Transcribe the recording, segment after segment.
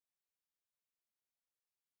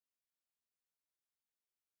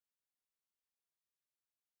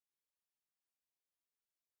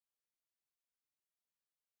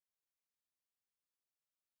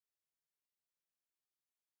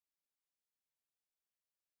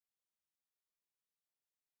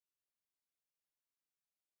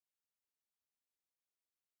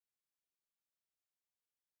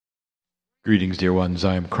Greetings, dear ones.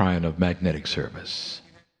 I am Kryon of Magnetic Service.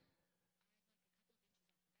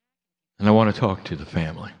 And I want to talk to the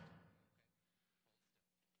family.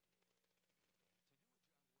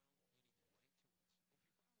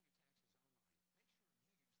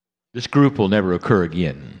 This group will never occur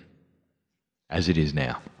again as it is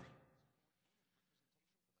now.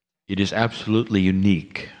 It is absolutely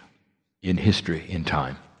unique in history, in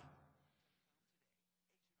time.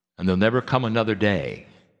 And there'll never come another day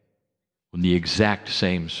when the exact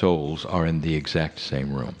same souls are in the exact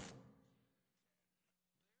same room.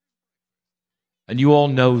 And you all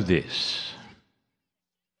know this.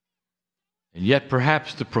 And yet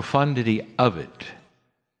perhaps the profundity of it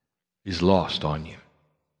is lost on you.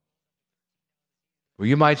 Or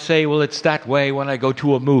you might say, well, it's that way when I go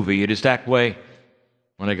to a movie. It is that way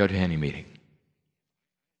when I go to any meeting.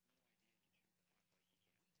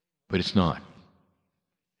 But it's not.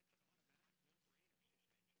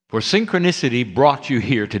 For synchronicity brought you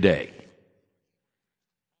here today.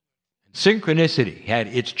 Synchronicity had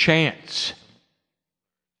its chance to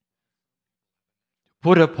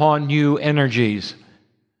put upon you energies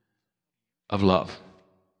of love,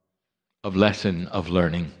 of lesson, of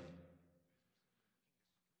learning.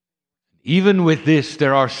 Even with this,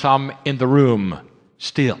 there are some in the room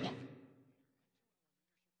still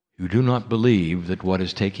who do not believe that what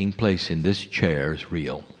is taking place in this chair is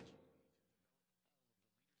real.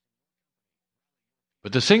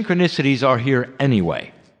 But the synchronicities are here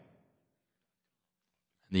anyway.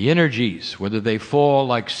 The energies, whether they fall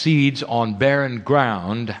like seeds on barren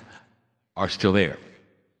ground, are still there.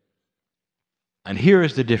 And here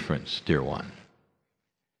is the difference, dear one,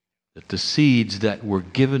 that the seeds that were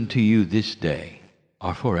given to you this day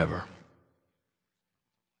are forever.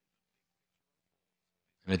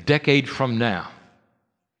 And a decade from now,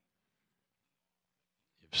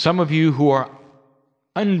 if some of you who are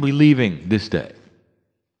unbelieving this day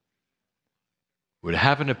would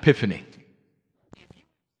have an epiphany,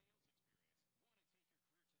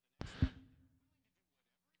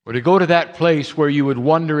 or to go to that place where you would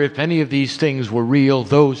wonder if any of these things were real,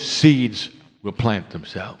 those seeds will plant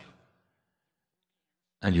themselves.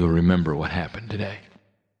 And you'll remember what happened today.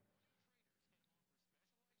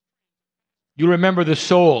 You remember the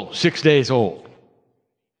soul 6 days old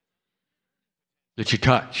that you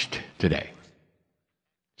touched today.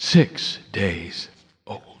 6 days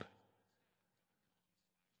old.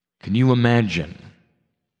 Can you imagine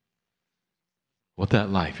what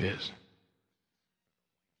that life is?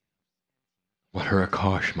 What her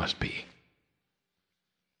Akash must be.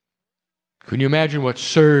 Can you imagine what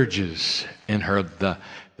surges in her, the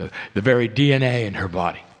very DNA in her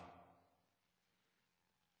body?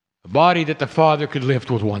 A body that the Father could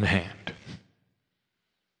lift with one hand.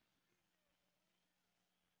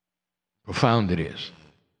 Profound it is.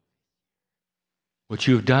 What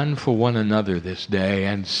you've done for one another this day,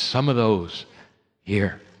 and some of those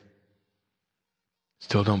here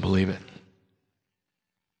still don't believe it.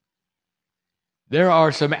 There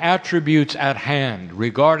are some attributes at hand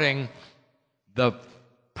regarding the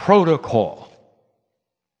protocol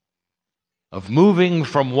of moving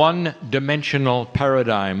from one-dimensional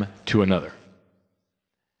paradigm to another.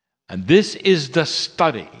 And this is the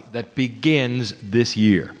study that begins this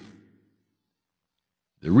year.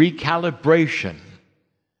 The recalibration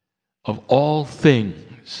of all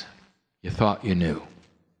things you thought you knew.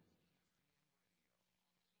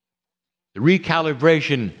 The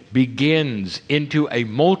recalibration begins into a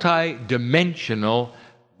multi-dimensional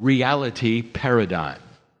reality paradigm.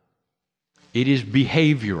 It is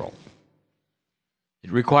behavioral.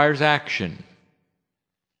 It requires action.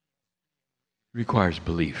 It requires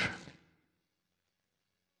belief.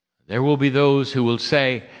 There will be those who will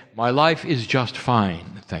say, my life is just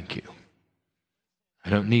fine, thank you. I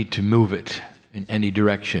don't need to move it in any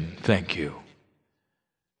direction, thank you.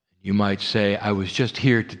 You might say, I was just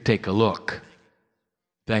here to take a look.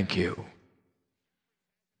 Thank you.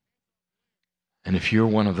 And if you're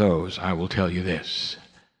one of those, I will tell you this.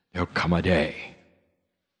 There'll come a day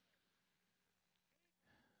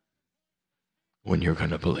when you're going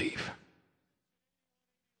to believe.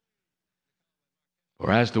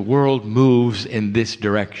 For as the world moves in this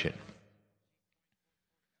direction,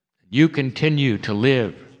 you continue to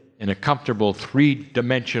live in a comfortable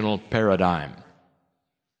three-dimensional paradigm.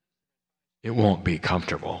 It won't be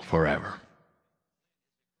comfortable forever.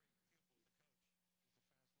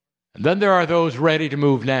 And then there are those ready to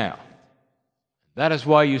move now. That is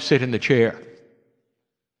why you sit in the chair.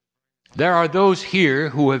 There are those here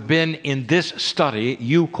who have been in this study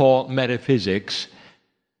you call metaphysics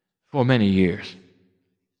for many years.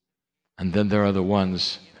 And then there are the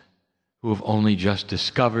ones who have only just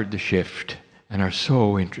discovered the shift and are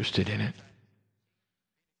so interested in it.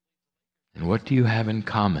 And what do you have in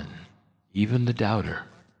common? Even the doubter.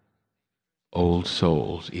 Old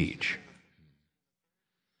souls each.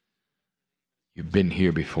 You've been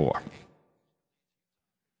here before.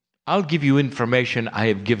 I'll give you information I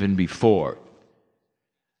have given before.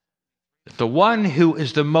 That the one who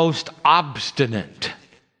is the most obstinate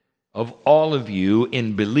of all of you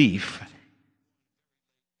in belief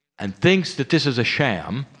and thinks that this is a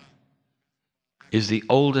sham is the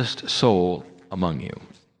oldest soul among you.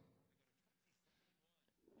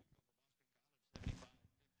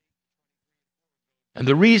 And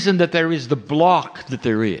the reason that there is the block that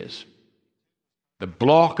there is, the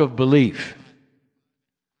block of belief,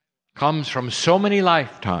 comes from so many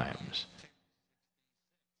lifetimes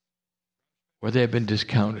where they have been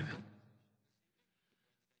discounted.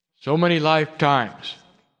 So many lifetimes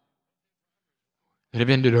that have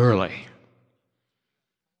ended early.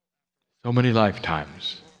 So many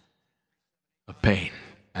lifetimes of pain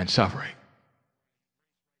and suffering.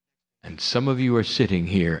 And some of you are sitting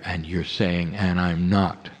here and you're saying, and I'm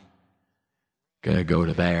not going to go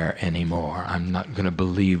to there anymore. I'm not going to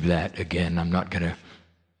believe that again. I'm not going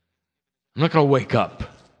to wake up. I'm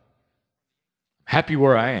happy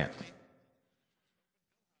where I am.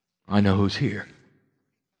 I know who's here.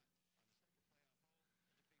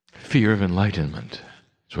 Fear of enlightenment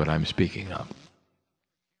is what I'm speaking of.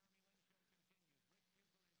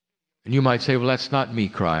 And you might say, well, that's not me,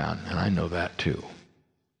 Kryon, and I know that too.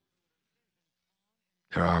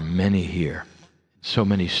 There are many here, so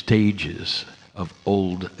many stages of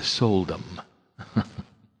old souldom.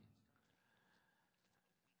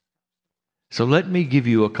 So let me give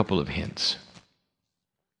you a couple of hints.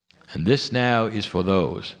 And this now is for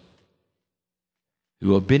those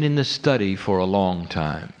who have been in the study for a long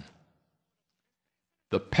time.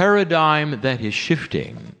 The paradigm that is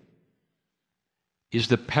shifting is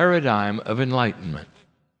the paradigm of enlightenment.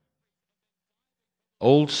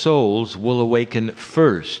 Old souls will awaken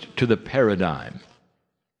first to the paradigm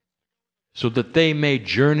so that they may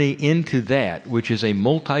journey into that which is a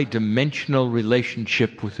multidimensional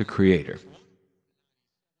relationship with the Creator.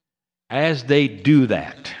 As they do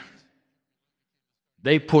that,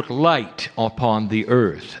 they put light upon the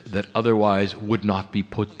earth that otherwise would not be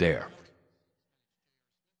put there.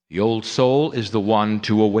 The old soul is the one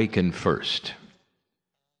to awaken first.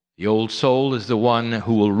 The old soul is the one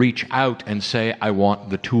who will reach out and say, I want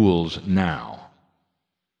the tools now.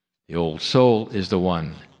 The old soul is the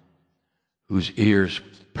one whose ears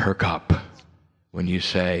perk up when you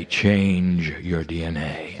say, change your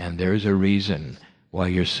DNA. And there's a reason why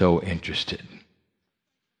you're so interested.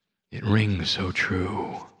 It rings so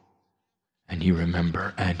true. And you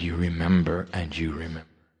remember, and you remember, and you remember.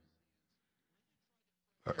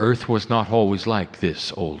 Earth was not always like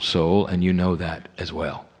this, old soul, and you know that as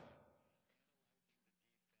well.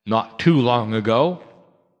 Not too long ago,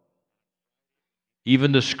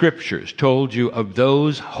 even the scriptures told you of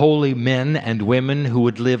those holy men and women who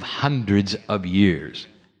would live hundreds of years.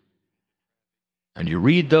 And you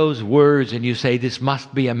read those words and you say, this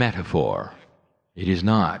must be a metaphor. It is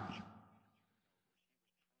not.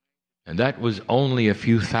 And that was only a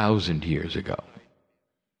few thousand years ago.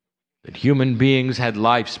 That human beings had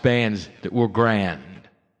lifespans that were grand.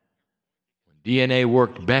 DNA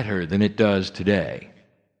worked better than it does today.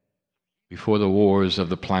 Before the wars of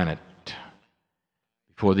the planet,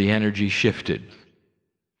 before the energy shifted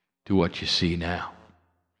to what you see now.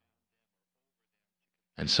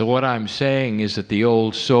 And so what I'm saying is that the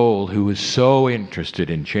old soul who is so interested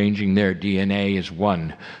in changing their DNA is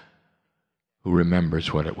one who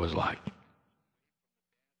remembers what it was like.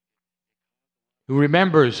 Who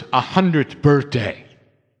remembers 100th birthday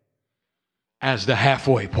as the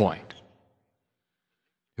halfway point.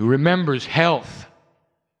 Who remembers health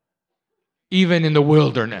even in the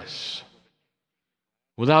wilderness,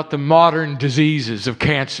 without the modern diseases of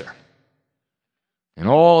cancer and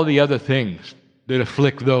all the other things that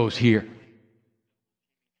afflict those here.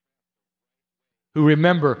 Who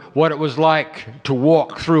remember what it was like to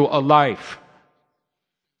walk through a life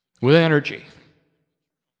with energy,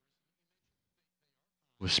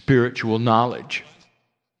 with spiritual knowledge.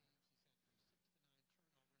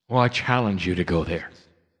 Well, I challenge you to go there.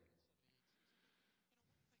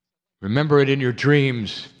 Remember it in your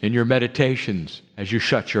dreams, in your meditations, as you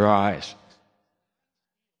shut your eyes.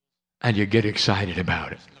 And you get excited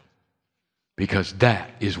about it. Because that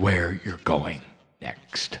is where you're going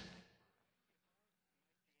next.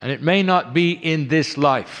 And it may not be in this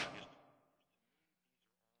life,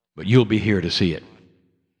 but you'll be here to see it.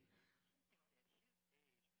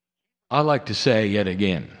 I like to say yet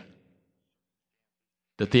again,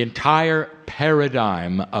 that the entire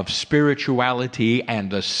paradigm of spirituality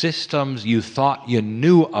and the systems you thought you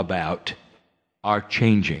knew about are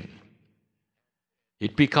changing.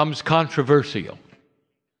 It becomes controversial.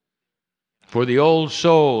 For the old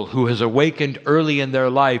soul who has awakened early in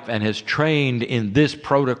their life and has trained in this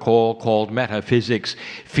protocol called metaphysics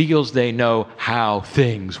feels they know how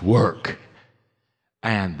things work.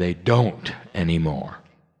 And they don't anymore.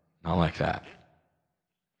 Not like that.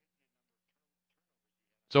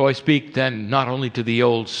 So I speak then not only to the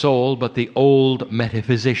old soul, but the old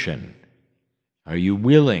metaphysician. Are you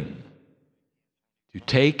willing to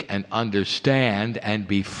take and understand and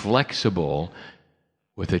be flexible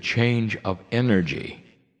with a change of energy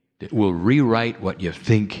that will rewrite what you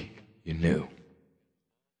think you knew?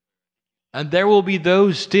 And there will be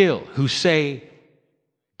those still who say,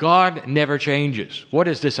 God never changes. What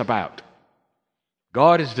is this about?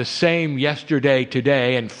 God is the same yesterday,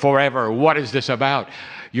 today, and forever. What is this about?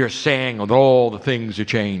 You're saying that all the things are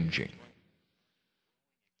changing.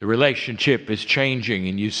 The relationship is changing,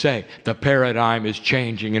 and you say the paradigm is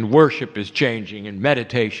changing, and worship is changing, and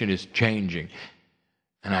meditation is changing.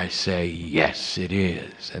 And I say, yes, it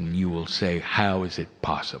is. And you will say, how is it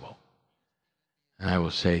possible? And I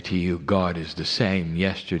will say to you, God is the same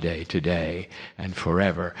yesterday, today, and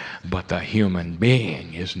forever, but the human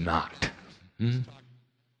being is not. And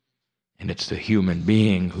it's the human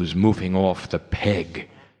being who's moving off the peg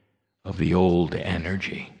of the old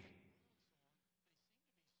energy,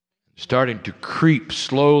 starting to creep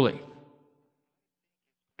slowly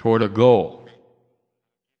toward a goal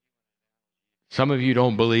some of you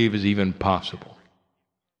don't believe is even possible.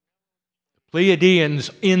 The Pleiadians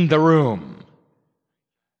in the room,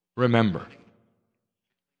 remember,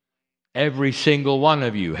 every single one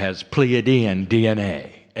of you has Pleiadian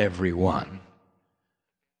DNA, every one.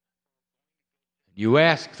 You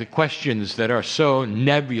ask the questions that are so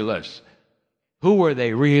nebulous. Who were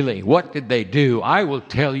they really? What did they do? I will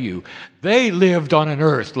tell you, they lived on an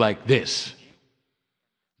earth like this.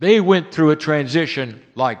 They went through a transition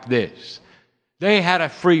like this. They had a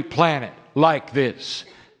free planet like this.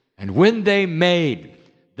 And when they made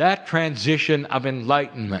that transition of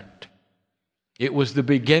enlightenment, it was the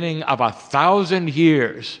beginning of 1,000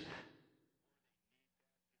 years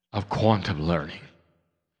of quantum learning.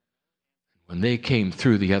 When they came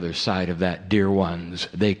through the other side of that, dear ones,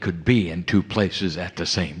 they could be in two places at the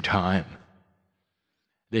same time.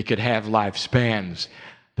 They could have lifespans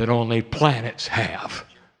that only planets have.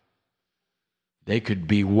 They could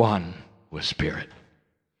be one with Spirit.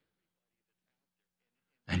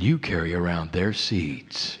 And you carry around their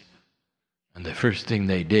seeds. And the first thing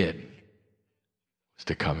they did was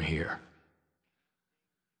to come here.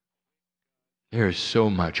 There's so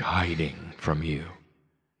much hiding from you.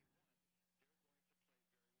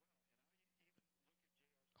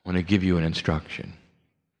 I want to give you an instruction.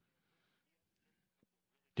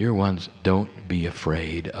 Dear ones, don't be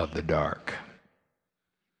afraid of the dark.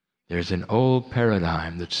 There's an old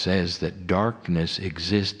paradigm that says that darkness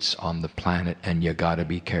exists on the planet and you got to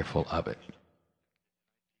be careful of it.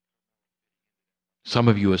 Some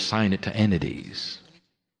of you assign it to entities.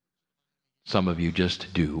 Some of you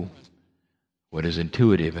just do what is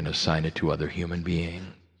intuitive and assign it to other human beings.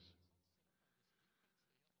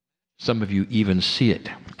 Some of you even see it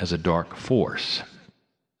as a dark force,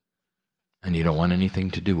 and you don't want anything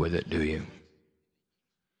to do with it, do you?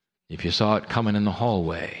 If you saw it coming in the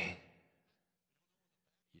hallway,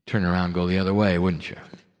 you'd turn around and go the other way, wouldn't you?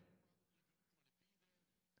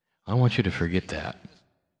 I want you to forget that.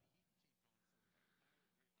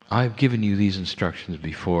 I've given you these instructions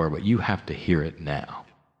before, but you have to hear it now.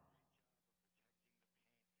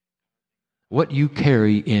 What you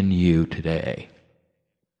carry in you today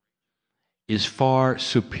is far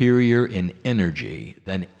superior in energy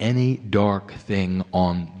than any dark thing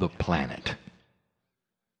on the planet.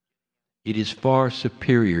 It is far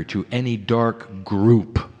superior to any dark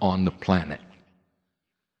group on the planet.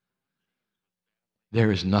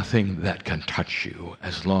 There is nothing that can touch you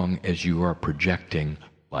as long as you are projecting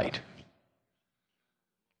light.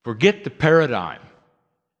 Forget the paradigm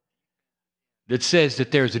that says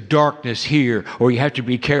that there's a darkness here or you have to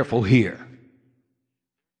be careful here.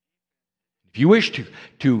 If you wish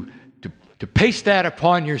to paste that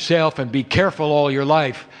upon yourself and be careful all your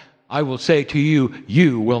life, I will say to you,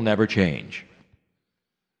 you will never change.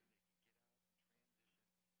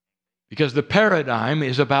 Because the paradigm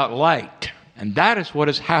is about light, and that is what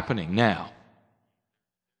is happening now.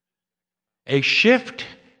 A shift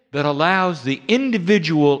that allows the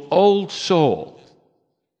individual old soul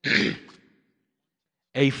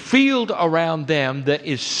a field around them that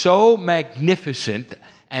is so magnificent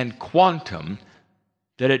and quantum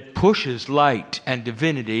that it pushes light and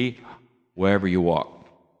divinity wherever you walk.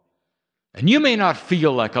 And you may not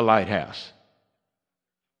feel like a lighthouse,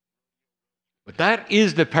 but that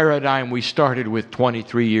is the paradigm we started with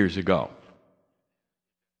 23 years ago.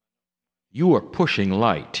 You are pushing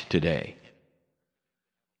light today.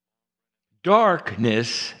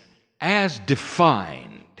 Darkness, as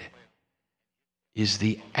defined, is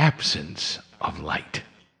the absence of light.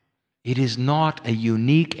 It is not a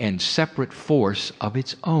unique and separate force of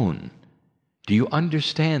its own. Do you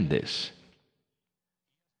understand this?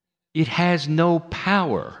 It has no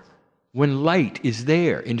power when light is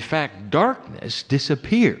there. In fact, darkness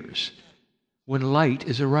disappears when light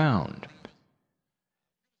is around.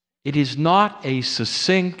 It is not a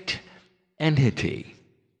succinct entity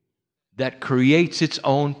that creates its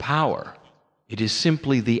own power. It is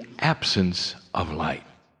simply the absence of light.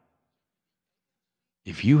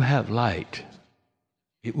 If you have light,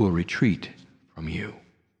 it will retreat from you.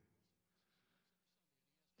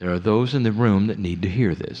 There are those in the room that need to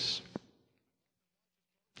hear this.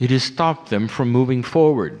 It has stopped them from moving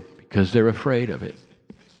forward because they're afraid of it.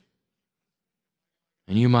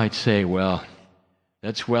 And you might say, well,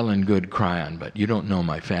 that's well and good, Kryon, but you don't know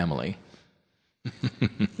my family.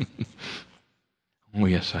 Oh,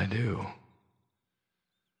 yes, I do.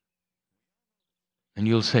 And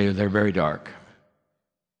you'll say they're very dark.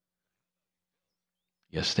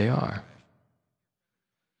 Yes, they are.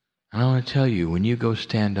 And I want to tell you, when you go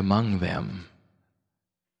stand among them,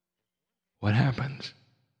 what happens?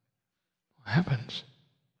 What happens?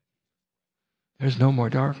 There's no more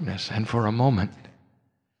darkness. And for a moment,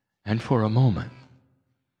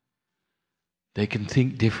 they can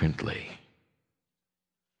think differently.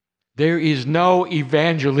 There is no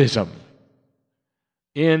evangelism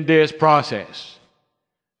in this process.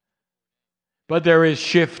 But there is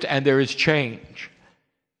shift and there is change.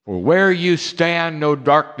 For where you stand, no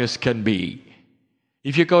darkness can be.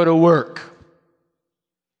 If you go to work,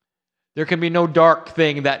 there can be no dark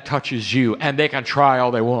thing that touches you, and they can try all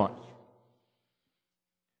they want.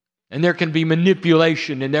 And there can be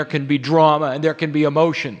manipulation, and there can be drama, and there can be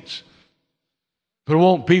emotions. But it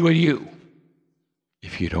won't be with you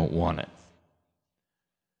if you don't want it.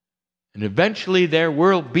 And eventually there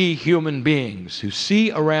will be human beings who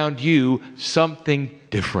see around you something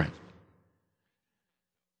different.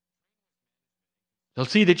 They'll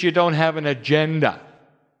see that you don't have an agenda.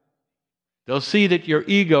 They'll see that your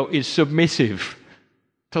ego is submissive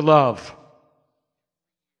to love.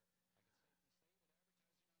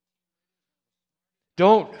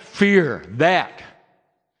 Don't fear that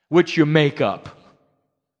which you make up.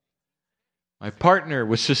 My partner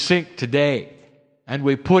was succinct today, and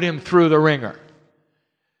we put him through the ringer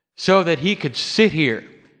so that he could sit here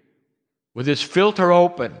with his filter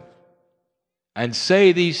open and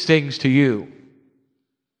say these things to you.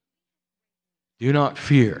 Do not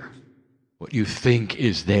fear what you think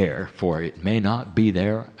is there, for it may not be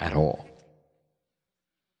there at all.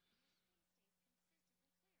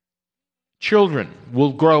 Children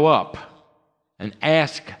will grow up and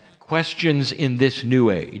ask questions in this new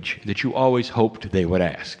age that you always hoped they would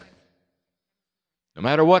ask. No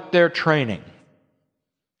matter what their training,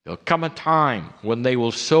 there'll come a time when they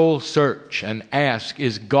will soul search and ask,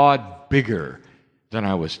 is God bigger than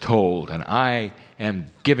I was told? And I am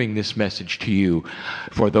giving this message to you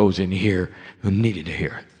for those in here who needed to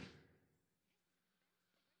hear it.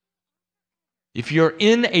 If you're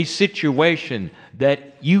in a situation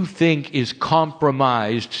that you think is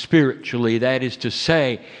compromised spiritually, that is to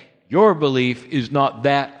say, your belief is not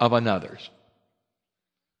that of another's,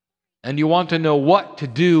 and you want to know what to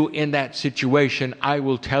do in that situation, I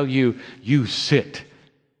will tell you, you sit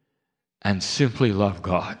and simply love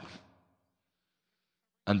God.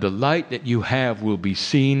 And the light that you have will be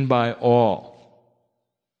seen by all,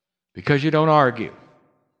 because you don't argue,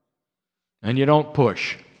 and you don't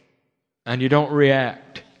push, and you don't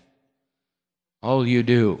react. All you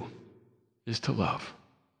do is to love.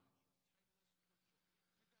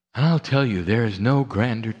 And I'll tell you, there is no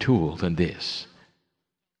grander tool than this.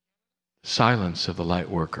 Silence of the light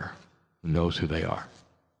worker who knows who they are.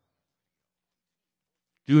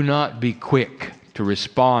 Do not be quick to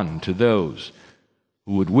respond to those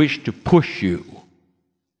who would wish to push you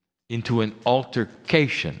into an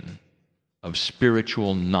altercation of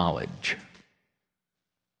spiritual knowledge.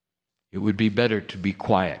 It would be better to be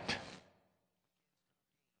quiet.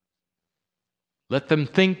 Let them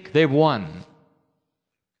think they've won,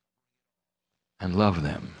 and love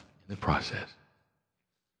them in the process.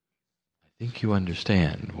 I think you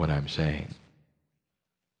understand what I'm saying.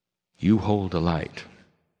 You hold the light.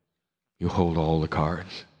 You hold all the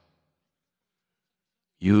cards.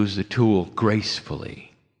 Use the tool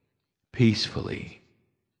gracefully peacefully,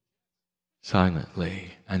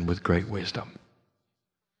 silently, and with great wisdom.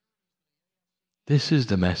 This is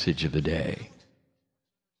the message of the day.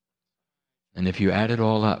 And if you add it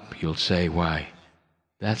all up, you'll say, why,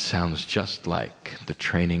 that sounds just like the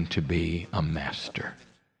training to be a master.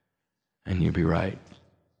 And you'll be right.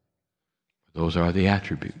 Those are the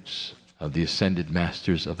attributes of the ascended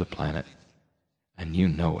masters of the planet, and you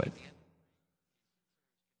know it.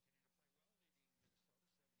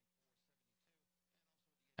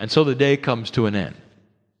 And so the day comes to an end.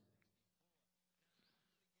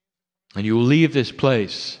 And you will leave this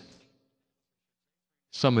place.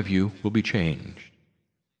 Some of you will be changed.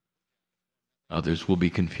 Others will be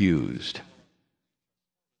confused.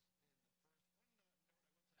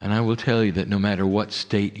 And I will tell you that no matter what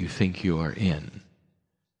state you think you are in,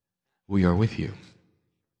 we are with you,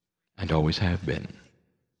 and always have been.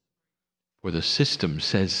 For the system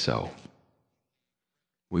says so.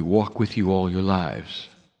 We walk with you all your lives,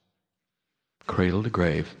 cradle to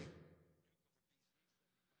grave.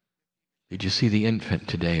 Did you see the infant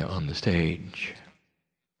today on the stage?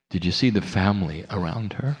 Did you see the family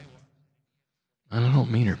around her? And I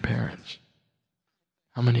don't mean her parents.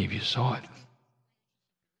 How many of you saw it?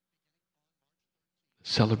 The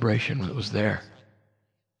celebration that was there.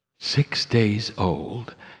 6 days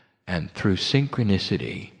old, and through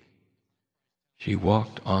synchronicity, she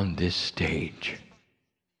walked on this stage,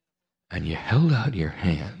 and you held out your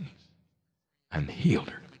hands and healed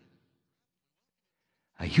her.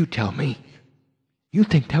 Now you tell me, you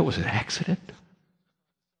think that was an accident?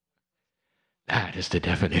 That is the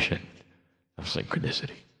definition of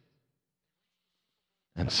synchronicity.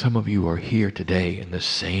 And some of you are here today in the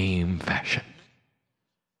same fashion.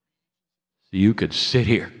 So you could sit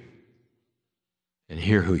here and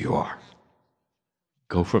hear who you are.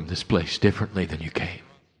 Go from this place differently than you came.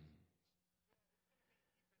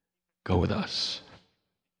 Go with us.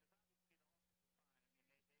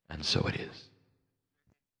 And so it is.